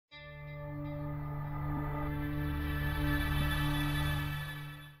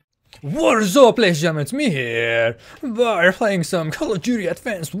What is up, ladies and gentlemen, it's me here. We're playing some Call of Duty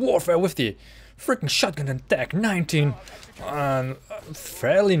Advanced Warfare with the freaking shotgun and Tac-19 on a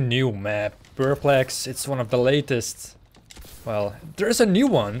fairly new map, Perplex. It's one of the latest. Well, there's a new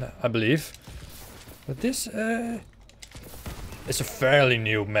one, I believe. But this is a fairly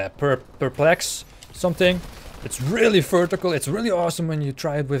new map, Perplex something. It's really vertical, it's really awesome when you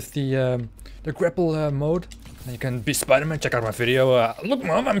try it with the grapple mode. And you can be Spider-Man. Check out my video. Look,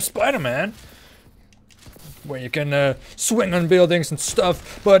 Mom, I'm Spider-Man. Where you can swing on buildings and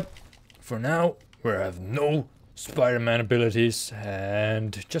stuff. But for now, we have no Spider-Man abilities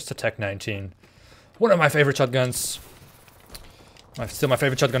and just a Tac-19. One of my favorite shotguns. Still, my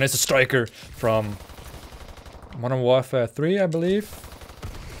favorite shotgun is the Striker from Modern Warfare 3, I believe.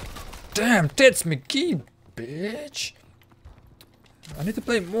 Damn, that's McGee, bitch. I need to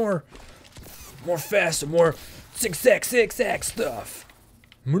play more fast and more zigzag stuff.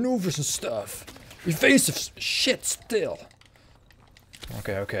 Maneuvers and stuff. Evasive shit still.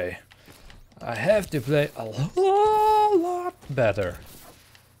 Okay. I have to play a lot better.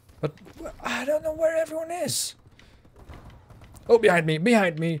 But I don't know where everyone is. Oh, behind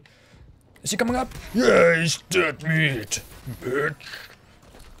me. Is he coming up? Yeah, he's dead meat, bitch.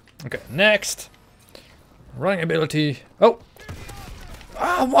 Okay, next. Running ability. Oh!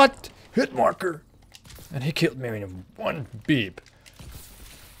 Ah, what? Hit marker. And he killed me in one beep.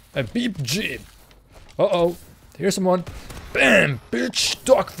 A beep jeep. Uh-oh. Here's someone. Bam! Bitch!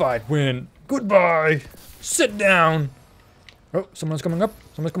 Dogfight win. Goodbye. Sit down. Oh, someone's coming up.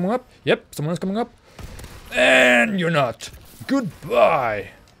 Yep, someone's coming up. And you're not.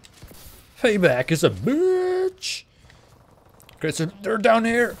 Goodbye. Payback is a bitch. Okay, so they're down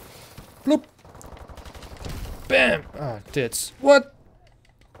here. Bloop. Bam. Ah, tits. What?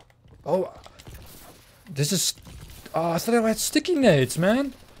 Oh. This is... Oh, I thought I had sticky nades,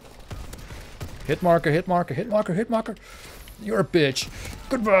 man. Hit marker. You're a bitch.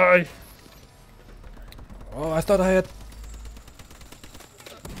 Goodbye. Oh, I thought I had...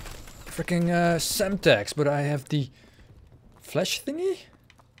 freaking Semtex, but I have the... flash thingy?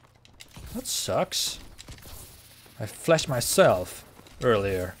 That sucks. I flashed myself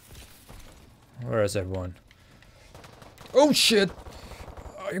earlier. Where is everyone? Oh shit!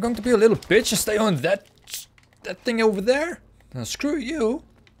 Are you going to be a little bitch and stay on that thing over there? Now screw you.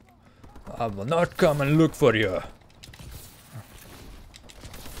 I will not come and look for you.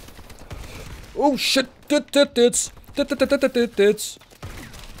 Oh shit! Tits.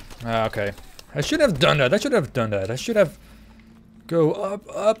 Okay. I should have done that. I should have go up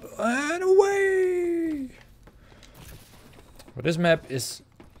and away. But this map is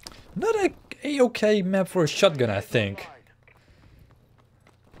not a A-okay map for a shotgun, I think.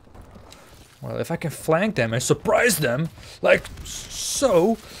 Well, if I can flank them and surprise them, like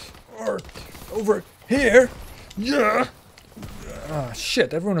so, or over here, yeah. Ah,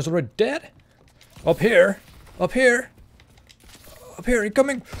 shit, everyone is already dead. Up here, you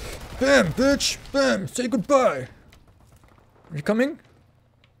coming? Bam, bitch, bam, say goodbye. Are you coming?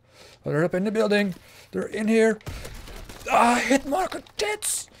 Oh, they're up in the building. They're in here. Ah, hit marker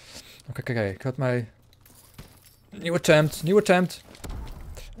tits. Okay, got my new attempt.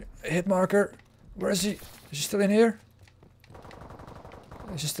 Hit marker. Where is he? Is he still in here?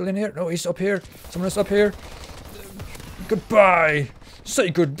 No, he's up here. Someone else up here. Goodbye.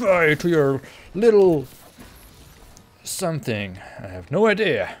 Say goodbye to your little something. I have no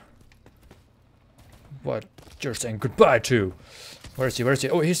idea what you're saying goodbye to. Where is he?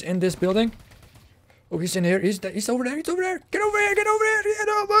 Oh, he's in this building. Oh, he's in here. He's over there. Get over here. Get over here.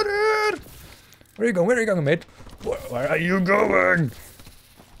 Where are you going, mate? Where are you going?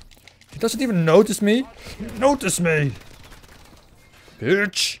 He doesn't even notice me.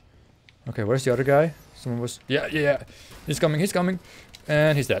 Bitch. Okay, where's the other guy? Someone was... Yeah. He's coming.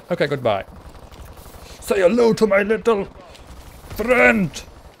 And he's dead. Okay, goodbye. Say hello to my little friend.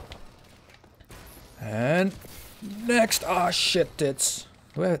 And next. Ah, shit, tits.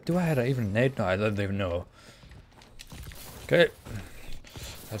 Do I have even a nade? No, I don't even know. Okay.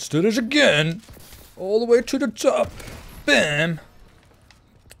 Let's do this again. All the way to the top. Bam.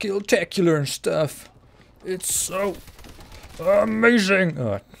 Kill-tacular and stuff. It's so amazing.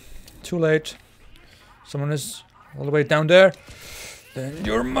 Oh, too late. Someone is all the way down there. Then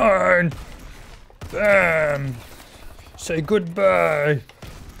you're mine. Bam. Say goodbye.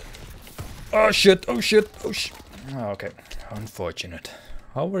 Oh shit. Oh, okay. Unfortunate.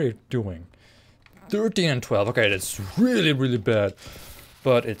 How are you doing? 13 and 12. Okay, that's really bad.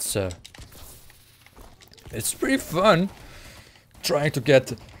 But it's pretty fun trying to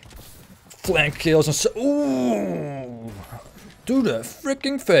get flank kills and so. Ooh. To the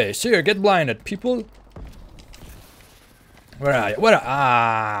freaking face. Here, get blinded, people. Where are you?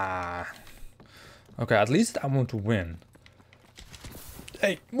 Ah. Okay, at least I want to win.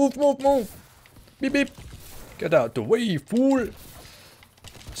 Hey, move, move, move. Beep, beep. Get out the way, fool.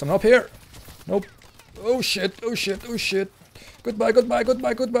 Someone up here? Nope. Oh shit, oh shit, oh shit. Goodbye, goodbye,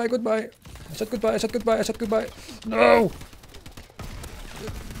 goodbye, goodbye, goodbye. I said goodbye, I said goodbye, I said goodbye. No!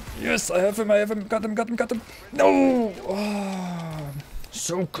 Yes, I have him, got him, got him, got him. No! Oh,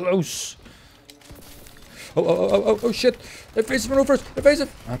 so close. Oh, oh, oh, oh, oh, shit. Evasive maneuvers,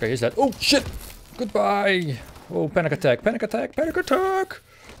 evasive. Okay, he's dead. Oh, shit. Goodbye. Oh, panic attack, panic attack, panic attack.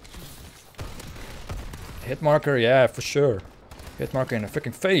 Hit marker, yeah, for sure. Hit marker in the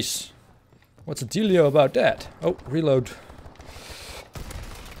freaking face. What's the dealio about that? Oh, reload.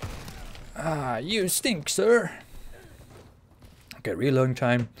 Ah, you stink, sir. Okay, reloading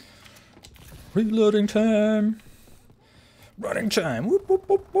time. Reloading time. Running time. Whoop, whoop,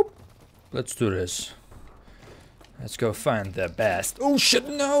 whoop, whoop. Let's do this. Let's go find the best. Oh shit,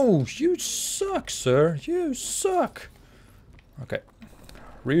 no! You suck, sir. You suck. Okay.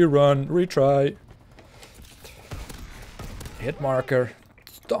 Rerun, retry. Hit marker.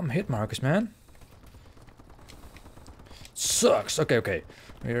 Dumb hit markers, man. Sucks. Okay, okay.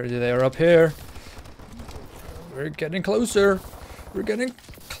 They're up here. We're getting closer. We're getting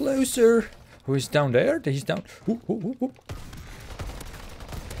closer. Who is down there? He's down. Ooh, ooh, ooh, ooh.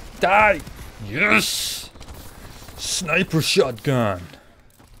 Die! Yes! Sniper shotgun.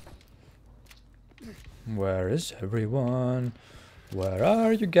 Where is everyone? Where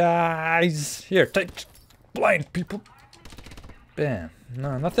are you guys? Here, take blind people. Bam.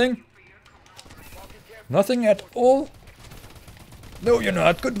 No, nothing. Nothing at all. No, you're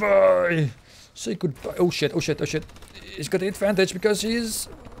not. Goodbye. Say goodbye. Oh shit, oh shit, oh shit. He's got the advantage because he's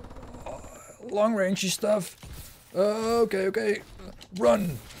long range stuff. Okay, okay.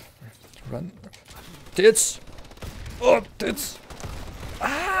 Run. Run. Tits. Oh, tits.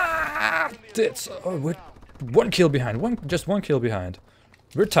 Ah, tits. Oh, we're one kill behind. Just one kill behind.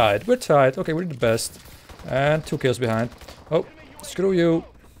 We're tied. We're tied. Okay, we're the best. And 2 kills behind. Oh, screw you.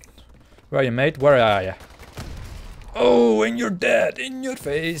 Where are you, mate? Where are you? Oh, and you're dead. In your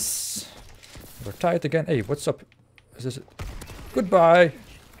face. We're tied again. Hey, what's up? Is this it? Goodbye.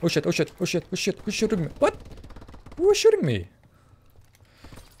 Oh shit, oh shit, oh shit, oh shit. Who's shooting me? What? Who was shooting me?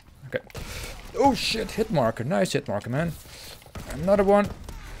 Okay. Oh shit, hit marker. Nice hit marker, man. Another one.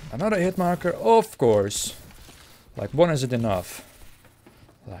 Another hit marker. Of course. Like one isn't enough.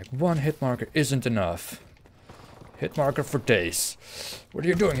 Like one hit marker isn't enough. Hit marker for days. What are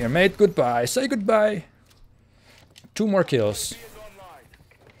you doing here, mate? Goodbye. Say goodbye. 2 more kills.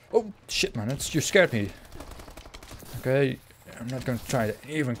 Oh shit, man. You scared me. Okay. I'm not going to try to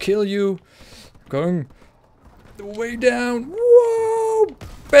even kill you. I'm going the way down. Whoa!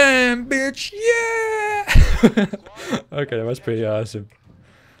 Bam, bitch! Yeah! Okay, that was pretty awesome.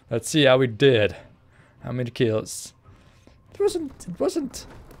 Let's see how we did. How many kills? It wasn't.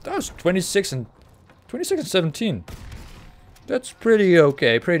 That was 26 and 17. That's pretty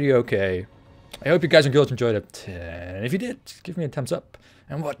okay, pretty okay. I hope you guys and girls enjoyed it. And if you did, give me a thumbs up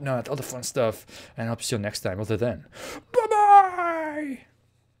and whatnot, all the fun stuff. And I hope to see you next time. Other than, bye bye!